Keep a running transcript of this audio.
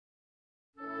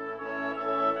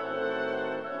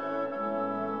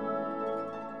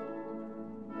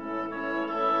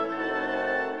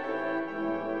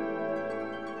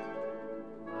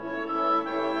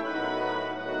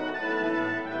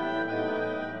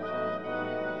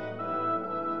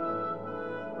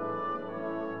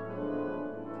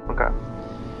Okay.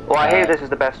 Well, I hear this is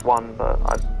the best one, but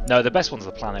No, the best one's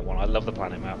the planet one. I love the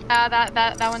planet map.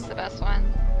 That one's the best one.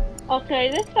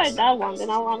 Okay, let's try that one. Then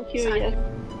I'm curious.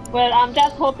 Well, I'm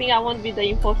just hoping I won't be the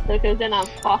imposter, because then I'm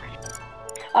fucked.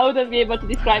 I wouldn't be able to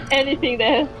describe anything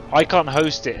there. I can't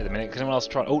host it at the minute because anyone else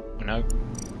try. Oh no,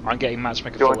 I'm getting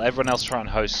matchmaker full. Everyone else try and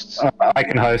host. I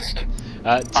can host.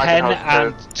 10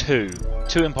 and 2.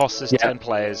 2 imposters, 10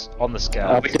 players on the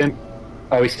scale.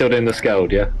 Are we still doing the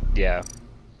scaled? Yeah. Yeah.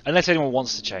 Unless anyone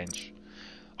wants to change.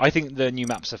 I think the new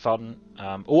maps are fun.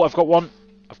 Oh, I've got one.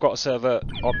 I've got a server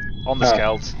on the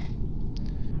scaled.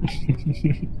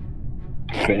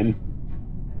 Finn.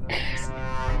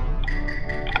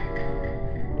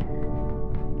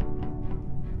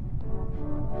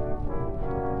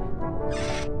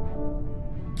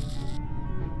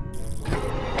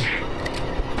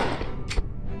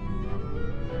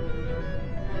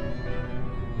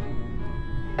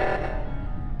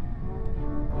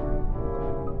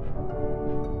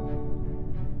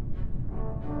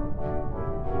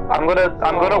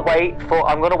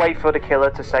 I'm gonna wait for the killer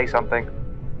to say something.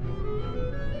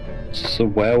 So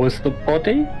where was the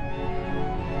body?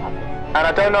 And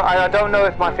I don't know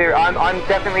if my theory. I'm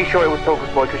definitely sure it was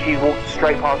Talker's boy because she walked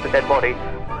straight past the dead body.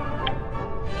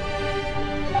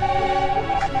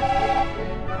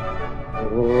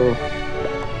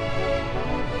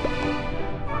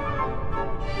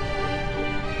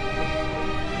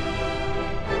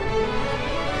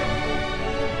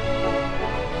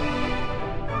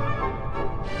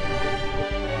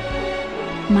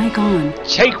 Mic on.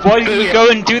 Jake, why did you go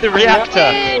and do the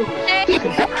reactor? You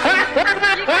could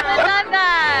have done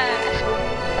that!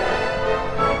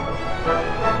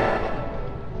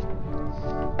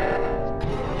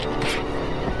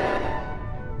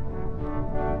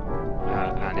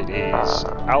 And it is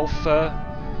Alpha,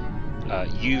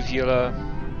 Uvula,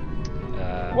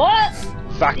 What?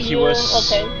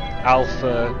 Vacuous, Okay.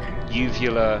 Alpha,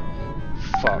 Uvula,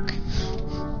 fuck.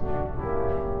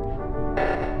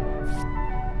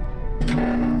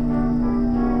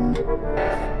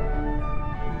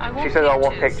 She said I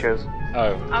want pictures.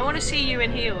 Oh. I want to see you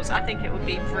in heels. I think it would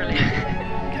be brilliant.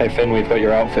 Okay, Finn, we've got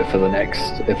your outfit for the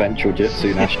next eventual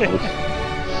Jitsu Nationals.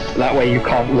 That way you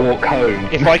can't walk home.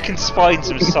 If I can find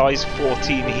some size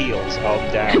 14 heels,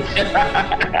 I'm down.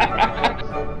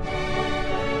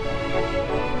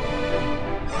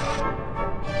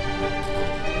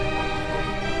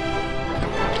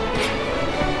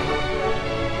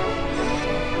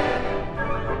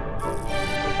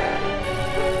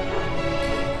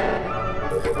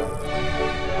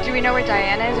 Do we know where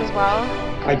Diana is as well?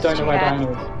 I don't know where Diana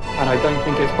is, and I don't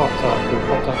think it's popped up. We've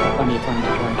popped up plenty of times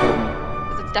to try and kill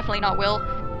me. It's definitely not Will.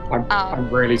 I'm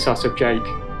really sus of Jake.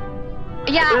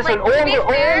 Yeah, Listen,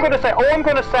 like, all I'm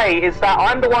gonna say is that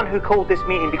I'm the one who called this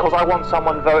meeting because I want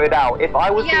someone voted out. If I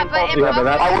was the imposter,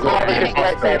 I would rather just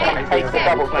let them take the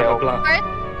double kill.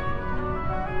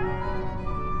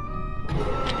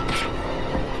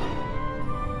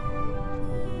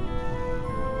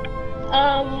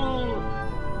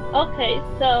 Okay,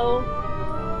 so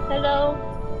hello.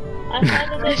 I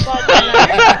found a dead body.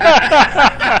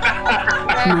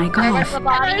 My God.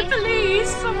 Hello,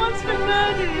 police! Someone's been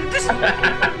murdered!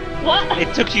 What?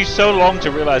 It took you so long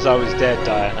to realise I was dead,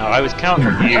 Diana. I was counting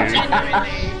on you.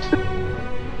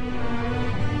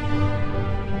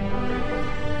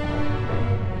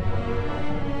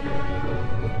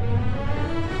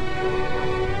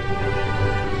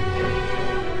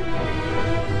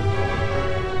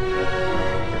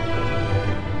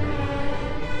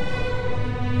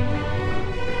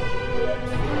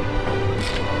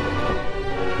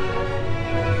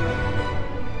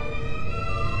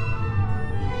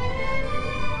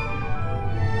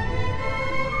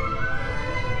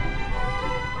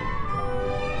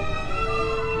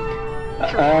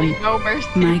 No mercy.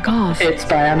 Mic off. It's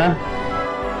Diana.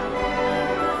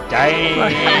 Damn.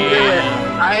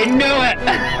 I knew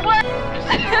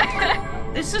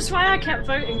it! This is why I kept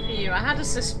voting for you. I had a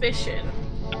suspicion.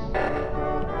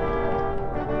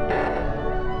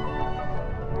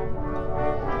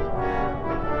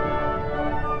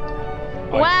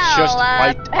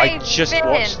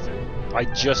 I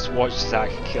just watched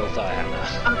Zach kill Diana.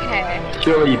 Okay.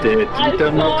 Sure you did. You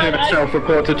don't not do a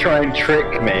self-report to try and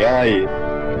trick me, are you?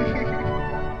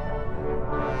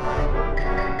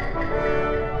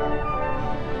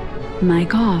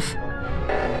 Mic off.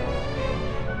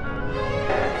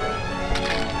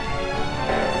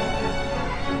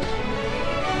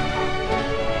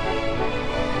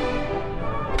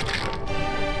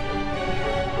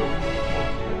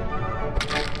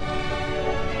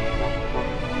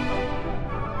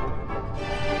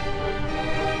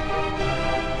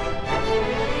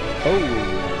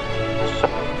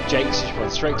 Jake's just run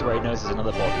straight to where he knows there's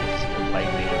another body because he's been playing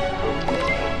me.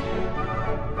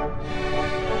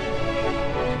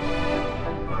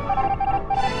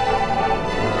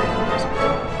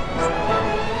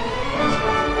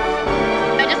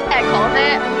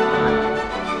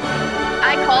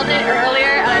 I called it earlier.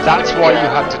 And That's why you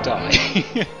had to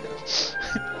die.